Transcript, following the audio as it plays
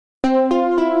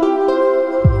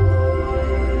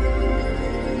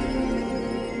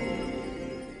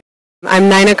I'm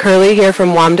Nina Curley here from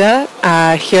Wamda,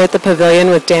 here at the Pavilion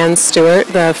with Dan Stuart,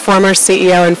 the former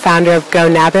CEO and founder of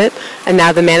GoNabit, and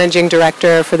now the Managing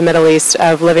Director for the Middle East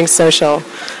of LivingSocial.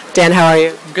 Dan, how are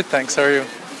you? Good, thanks. How are you?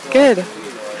 Good.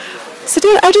 So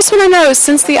Dan, I just want to know,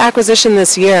 since the acquisition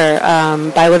this year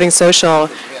by LivingSocial,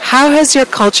 how has your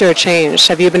culture changed?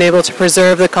 Have you been able to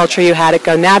preserve the culture you had at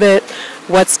GoNabit?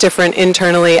 What's different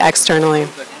internally, externally?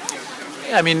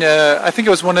 Yeah, I mean, I think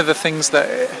it was one of the things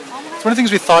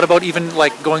we thought about, even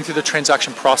like going through the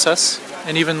transaction process,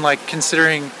 and even like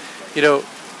considering, you know,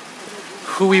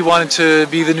 who we wanted to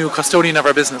be the new custodian of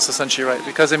our business, essentially, right?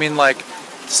 Because I mean, like,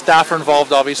 staff are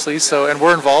involved, obviously, so, and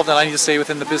we're involved, and I need to stay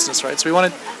within the business, right? So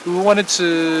we wanted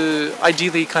to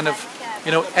ideally kind of,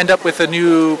 you know, end up with a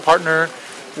new partner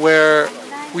where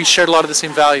we shared a lot of the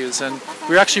same values, and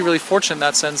we were actually really fortunate in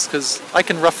that sense because I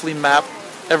can roughly map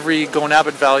every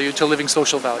GoNabit value to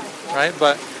LivingSocial value, right?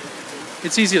 But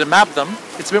it's easy to map them.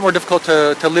 It's a bit more difficult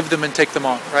to live them and take them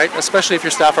on, right? Especially if your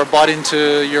staff are bought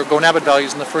into your GoNabit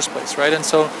values in the first place, right? And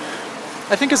so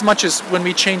I think as much as when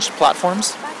we changed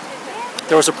platforms,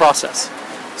 there was a process.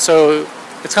 So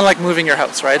it's kind of like moving your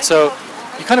house, right? So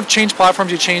you kind of change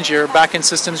platforms, you change your back-end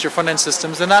systems, your front-end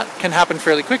systems, and that can happen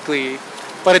fairly quickly.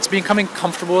 But it's becoming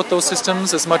comfortable with those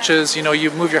systems as much as, you know,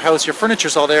 you move your house, your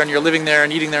furniture's all there, and you're living there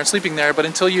and eating there and sleeping there. But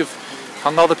until you've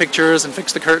hung all the pictures and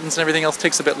fixed the curtains and everything else,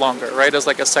 takes a bit longer, right? As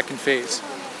like a second phase.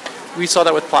 We saw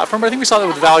that with platform, but I think we saw that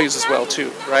with values as well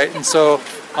too, right? And so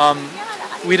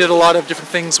we did a lot of different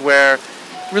things where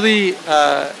really,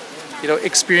 you know,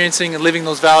 experiencing and living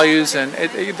those values, and I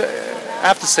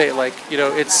have to say, like, you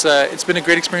know, it's been a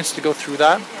great experience to go through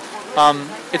that.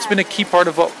 It's been a key part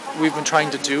of what we've been trying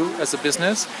to do as a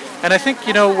business, and I think,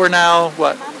 you know, we're now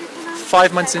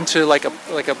 5 months into like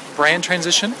a brand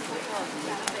transition.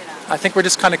 I think we're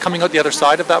just kind of coming out the other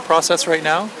side of that process right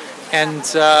now, and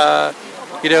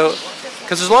you know,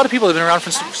 because there's a lot of people that have been around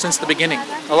since the beginning.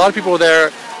 A lot of people were there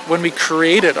when we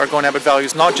created our GoNabit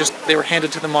values, not just they were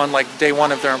handed to them on like day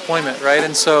one of their employment, right?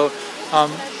 And so,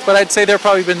 but I'd say they've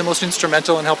probably been the most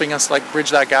instrumental in helping us like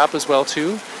bridge that gap as well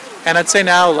too. And I'd say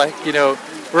now, like, you know,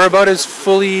 we're about as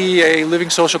fully a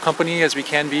LivingSocial company as we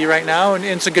can be right now, and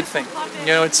it's a good thing. You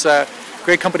know, it's a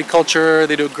great company culture.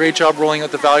 They do a great job rolling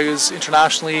out the values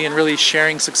internationally and really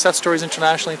sharing success stories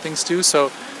internationally and things too.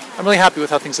 So I'm really happy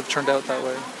with how things have turned out that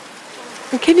way.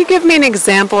 And can you give me an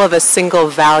example of a single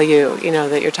value, you know,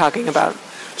 that you're talking about?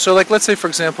 So, like, let's say, for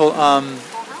example,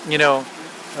 you know,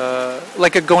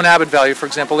 like a GoNabit value, for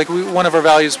example. Like, one of our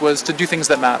values was to do things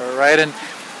that matter, right? And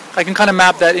I can kind of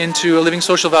map that into a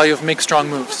LivingSocial value of make strong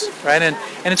moves, right? And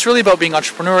it's really about being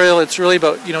entrepreneurial. It's really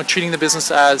about, you know, treating the business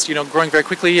as, you know, growing very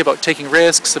quickly, about taking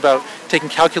risks, about taking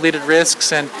calculated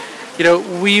risks, and, you know,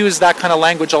 we use that kind of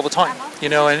language all the time, you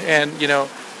know, and you know,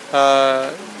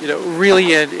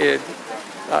 really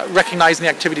recognizing the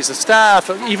activities of staff,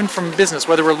 even from business,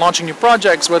 whether we're launching new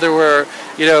projects, whether we're,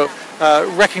 you know,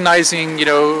 recognizing, you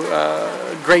know,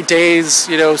 great days,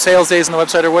 you know, sales days on the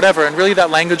website or whatever, and really that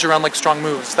language around like strong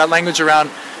moves, that language around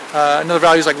another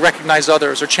values like recognize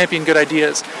others or champion good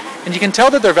ideas. And you can tell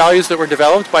that they're values that were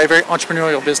developed by a very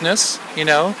entrepreneurial business, you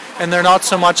know, and they're not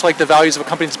so much like the values of a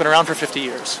company that's been around for 50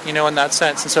 years, you know, in that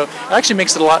sense. And so it actually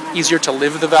makes it a lot easier to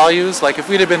live the values. Like if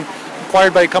we'd have been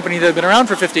acquired by a company that had been around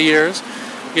for 50 years,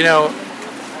 you know,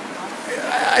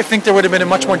 I think there would have been a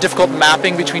much more difficult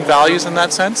mapping between values in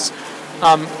that sense,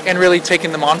 and really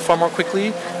taking them on far more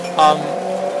quickly.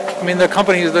 I mean, the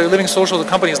LivingSocial, the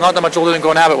company is not that much older than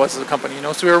GoNabit was as a company, you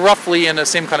know, so we were roughly in the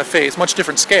same kind of phase, much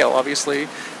different scale, obviously,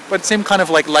 but same kind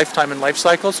of like lifetime and life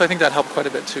cycle, so I think that helped quite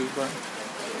a bit too. But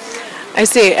I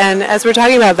see, and as we're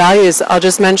talking about values, I'll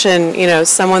just mention, you know,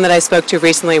 someone that I spoke to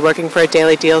recently working for a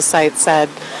daily deals site said,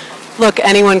 look,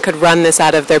 anyone could run this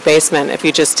out of their basement if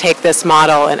you just take this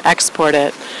model and export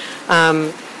it.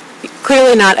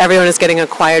 Clearly not everyone is getting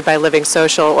acquired by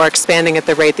LivingSocial or expanding at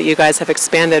the rate that you guys have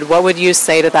expanded. What would you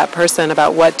say to that person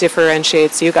about what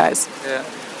differentiates you guys? Yeah.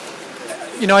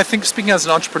 You know, I think speaking as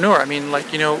an entrepreneur, I mean,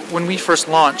 like, you know, when we first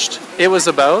launched, it was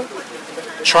about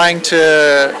trying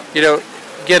to, you know,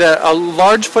 get a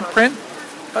large footprint,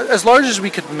 as large as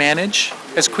we could manage,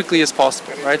 as quickly as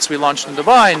possible, right? So we launched in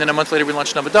Dubai, and then a month later we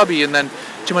launched in Abu Dhabi, and then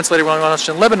 2 months later we launched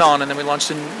in Lebanon, and then we launched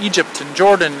in Egypt and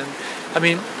Jordan. And I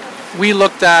mean, we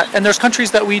looked at, and there's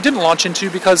countries that we didn't launch into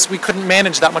because we couldn't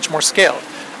manage that much more scale,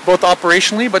 both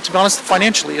operationally, but to be honest,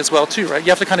 financially as well too, right? You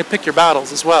have to kind of pick your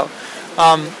battles as well.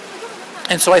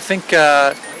 And so I think,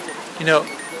 you know,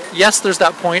 yes, there's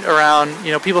that point around,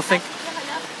 you know, people think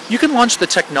you can launch the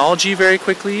technology very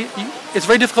quickly. It's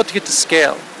very difficult to get to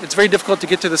scale. It's very difficult to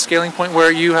get to the scaling point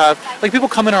where you have, like, people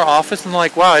come in our office and they're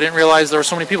like, wow, I didn't realize there were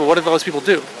so many people. What did all those people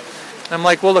do? And I'm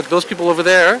like, well, look, those people over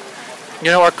there,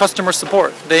 are customer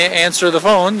support. They answer the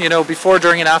phone, before,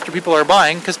 during, and after people are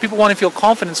buying, because people want to feel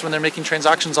confidence when they're making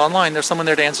transactions online. There's someone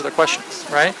there to answer their questions,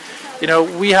 right?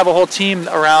 We have a whole team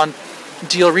around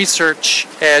deal research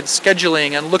and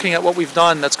scheduling and looking at what we've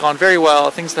done that's gone very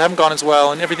well, things that haven't gone as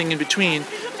well, and everything in between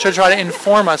to try to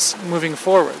inform us moving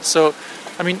forward. So,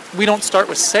 we don't start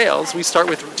with sales. We start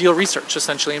with deal research,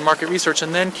 essentially, and market research,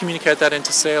 and then communicate that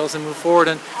into sales and move forward.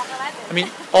 And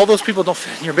all those people don't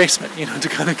fit in your basement, to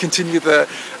kind of continue the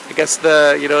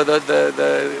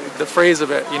phrase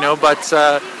of it, But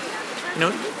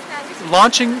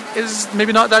launching is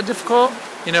maybe not that difficult.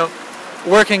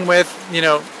 Working with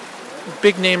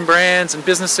big name brands and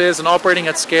businesses and operating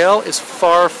at scale is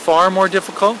far, far more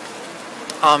difficult,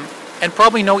 and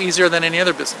probably no easier than any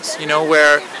other business.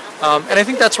 And I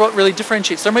think that's what really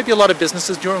differentiates. There might be a lot of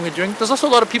businesses doing what we're doing. There's also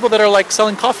a lot of people that are like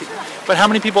selling coffee. But how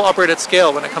many people operate at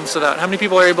scale when it comes to that? How many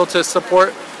people are able to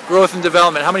support growth and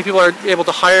development? How many people are able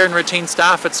to hire and retain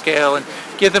staff at scale and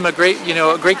give them a great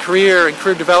career and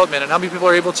career development? And how many people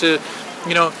are able to,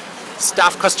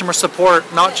 staff customer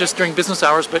support, not just during business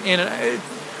hours, but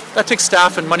that takes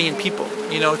staff and money and people,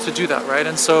 to do that, right?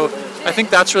 And so I think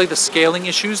that's really the scaling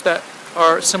issues that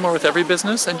are similar with every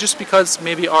business. And just because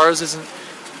maybe ours isn't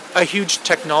a huge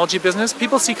technology business,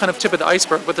 people see kind of tip of the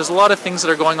iceberg, but there's a lot of things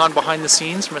that are going on behind the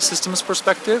scenes from a systems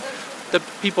perspective that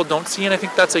people don't see, and I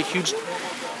think that's a huge,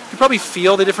 you probably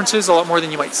feel the differences a lot more than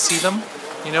you might see them,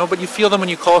 but you feel them when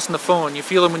you call us on the phone, you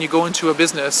feel them when you go into a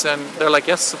business, and they're like,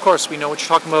 yes, of course, we know what you're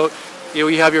talking about, you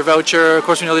have your voucher, of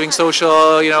course we know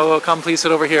LivingSocial, come please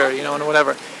sit over here, and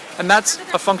whatever. And that's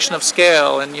a function of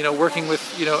scale and, working with,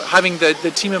 having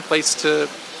the team in place to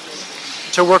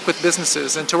work with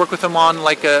businesses and to work with them on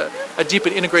like a deep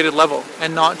and integrated level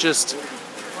and not just,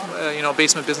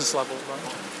 basement business level.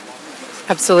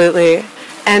 Absolutely.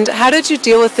 And how did you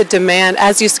deal with the demand,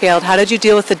 as you scaled, how did you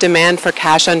deal with the demand for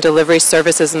cash on delivery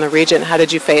services in the region? How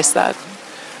did you face that?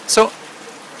 So,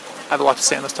 I have a lot to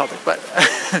say on this topic, but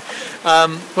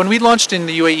when we launched in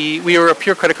the UAE, we were a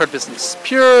pure credit card business.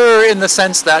 Pure in the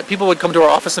sense that people would come to our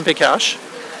office and pay cash,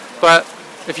 but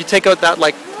if you take out that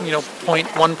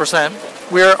 0.1%,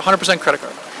 we're 100% credit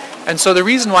card. And so the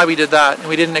reason why we did that and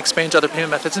we didn't expand to other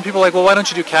payment methods, and people are like, well, why don't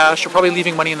you do cash? You're probably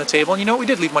leaving money on the table. And we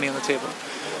did leave money on the table.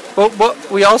 But what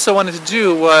we also wanted to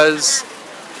do was,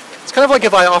 it's kind of like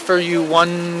if I offer you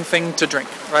one thing to drink,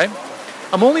 right?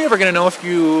 I'm only ever going to know if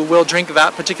you will drink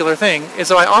that particular thing is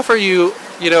so I offer you,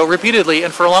 repeatedly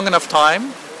and for a long enough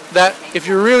time that if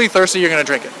you're really thirsty, you're going to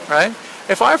drink it, right?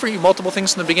 If I offer you multiple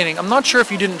things in the beginning, I'm not sure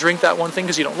if you didn't drink that one thing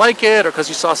because you don't like it or because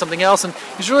you saw something else. And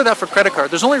it's really that for credit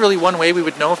card. There's only really one way we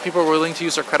would know if people are willing to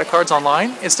use their credit cards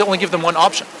online. It's to only give them one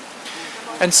option.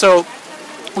 And so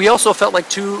we also felt like,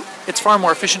 it's far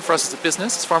more efficient for us as a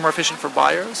business. It's far more efficient for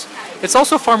buyers. It's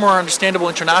also far more understandable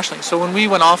internationally. So when we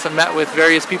went off and met with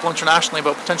various people internationally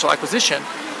about potential acquisition,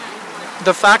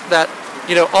 the fact that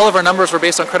all of our numbers were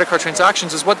based on credit card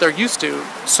transactions is what they're used to.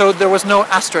 So there was no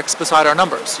asterisk beside our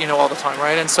numbers, all the time,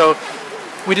 right? And so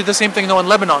we did the same thing, in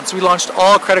Lebanon. So we launched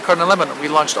all credit card in Lebanon. We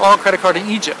launched all credit card in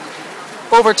Egypt.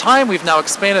 Over time, we've now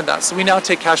expanded that. So we now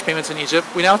take cash payments in Egypt.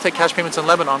 We now take cash payments in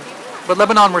Lebanon. But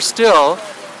Lebanon, we're still,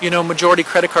 majority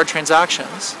credit card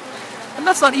transactions. And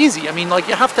that's not easy. You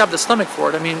have to have the stomach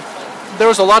for it. There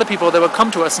was a lot of people that would come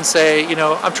to us and say,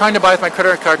 I'm trying to buy with my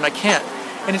credit card and I can't.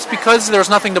 And it's because there's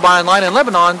nothing to buy online in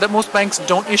Lebanon that most banks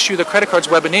don't issue the credit cards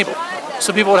web enabled.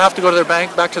 So people would have to go to their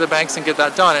bank, back to their banks and get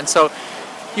that done. And so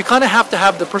you kind of have to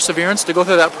have the perseverance to go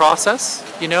through that process,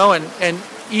 and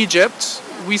Egypt,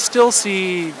 we still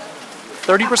see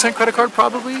 30% credit card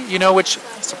probably, which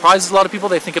surprises a lot of people.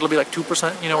 They think it'll be like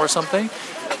 2%, or something.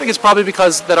 I think it's probably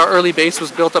because that our early base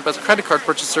was built up as credit card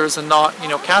purchasers and not,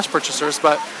 cash purchasers.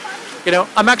 But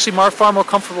I'm actually far more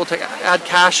comfortable to add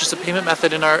cash as a payment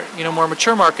method in our, more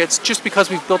mature markets, just because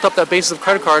we've built up that basis of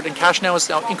credit card, and cash now is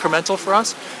now incremental for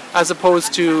us, as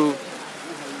opposed to,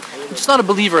 I'm just not a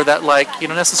believer that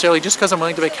necessarily just because I'm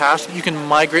willing to pay cash, you can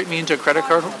migrate me into a credit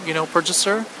card,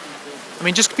 purchaser.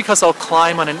 Just because I'll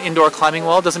climb on an indoor climbing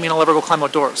wall doesn't mean I'll ever go climb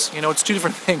outdoors. It's two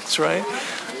different things, right?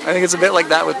 I think it's a bit like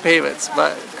that with payments,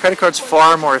 but credit card's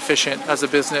far more efficient as a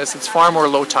business. It's far more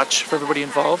low touch for everybody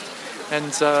involved.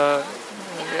 And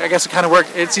I guess it kind of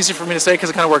worked. It's easy for me to say because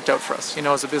it kind of worked out for us,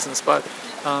 as a business. But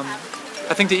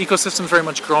I think the ecosystem is very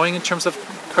much growing in terms of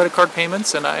credit card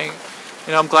payments, and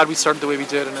I'm glad we started the way we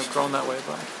did and have grown that way.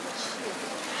 But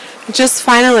just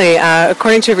finally,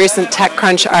 according to a recent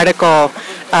TechCrunch article,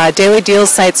 daily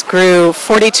deals sites grew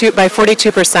by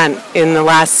 42% in the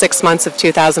last 6 months of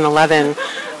 2011.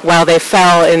 while they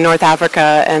fell in North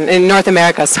Africa and in North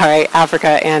America, sorry,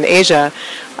 Africa and Asia.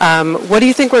 What do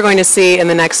you think we're going to see in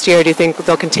the next year? Do you think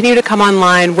they'll continue to come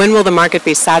online? When will the market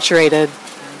be saturated?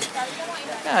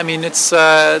 Yeah, I mean, it's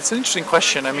an interesting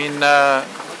question. I mean,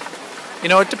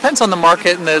 it depends on the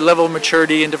market and the level of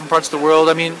maturity in different parts of the world.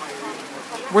 I mean,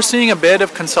 we're seeing a bit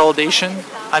of consolidation.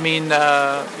 I mean,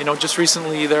 just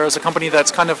recently there was a company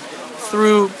that's kind of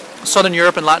through Southern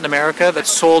Europe and Latin America that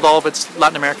sold all of its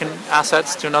Latin American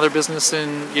assets to another business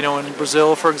in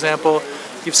Brazil, for example.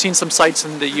 You've seen some sites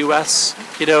in the U.S.,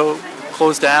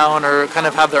 close down or kind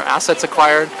of have their assets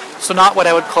acquired. So not what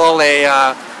I would call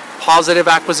a positive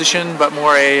acquisition, but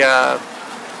more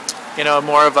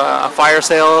more of a fire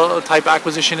sale type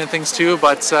acquisition and things too.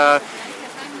 But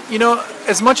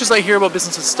as much as I hear about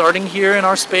businesses starting here in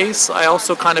our space, I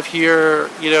also kind of hear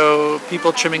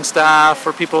people trimming staff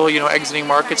or people exiting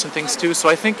markets and things too. So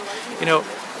I think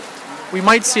we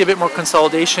might see a bit more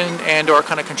consolidation and or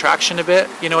kind of contraction a bit,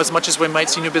 as much as we might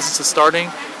see new businesses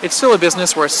starting. It's still a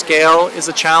business where scale is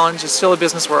a challenge. It's still a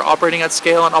business where operating at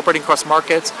scale and operating across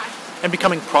markets and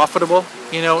becoming profitable,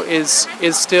 is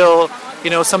still,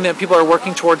 something that people are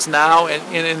working towards now and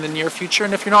in the near future.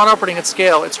 And if you're not operating at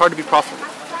scale, it's hard to be profitable.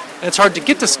 And it's hard to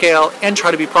get to scale and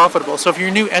try to be profitable. So if you're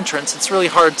new entrants, it's really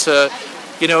hard to,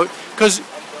 because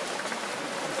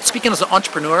speaking as an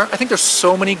entrepreneur, I think there's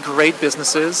so many great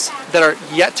businesses that are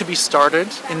yet to be started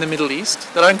in the Middle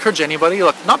East that I encourage anybody,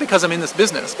 look, not because I'm in this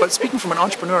business, but speaking from an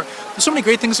entrepreneur, there's so many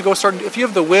great things to go start. If you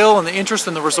have the will and the interest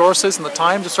and the resources and the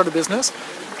time to start a business,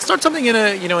 start something in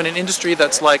in an industry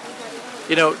that's like,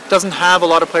 doesn't have a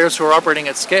lot of players who are operating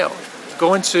at scale.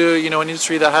 Go into, an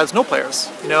industry that has no players,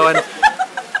 and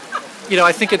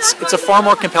I think it's a far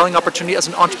more compelling opportunity as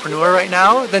an entrepreneur right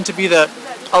now than to be the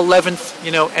 11th,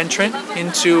 entrant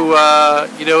into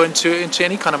into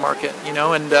any kind of market,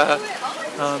 and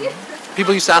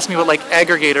people used to ask me about like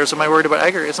aggregators. Am I worried about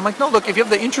aggregators? I'm like, no. Look, if you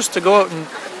have the interest to go out and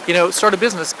start a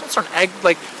business,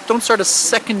 don't start a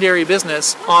secondary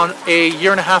business on a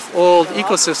year-and-a-half-old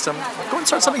ecosystem. Go and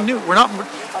start something new.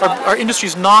 Our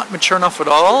industry's not mature enough at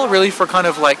all, really, for kind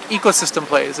of like ecosystem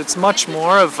plays. It's much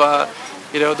more of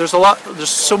there's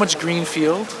so much green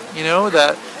field,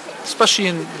 that especially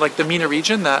in like the MENA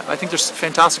region, that I think there's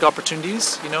fantastic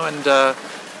opportunities, and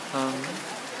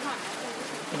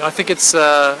I think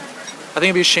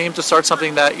it'd be a shame to start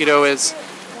something that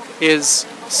is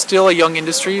still a young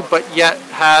industry, but yet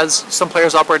has some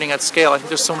players operating at scale. I think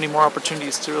there's so many more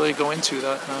opportunities to really go into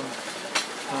that,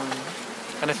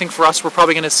 and I think for us, we're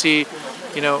probably going to see,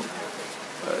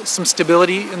 some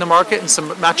stability in the market and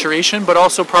some maturation, but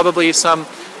also probably I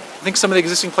think some of the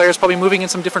existing players probably moving in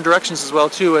some different directions as well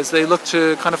too, as they look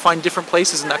to kind of find different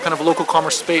places in that kind of local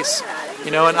commerce space,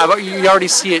 and you already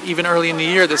see it even early in the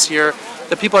year this year,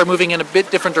 that people are moving in a bit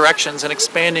different directions and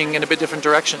expanding in a bit different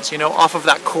directions, off of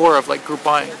that core of like group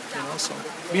buying, so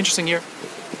it'll be an interesting year.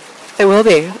 It will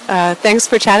be. Thanks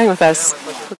for chatting with us.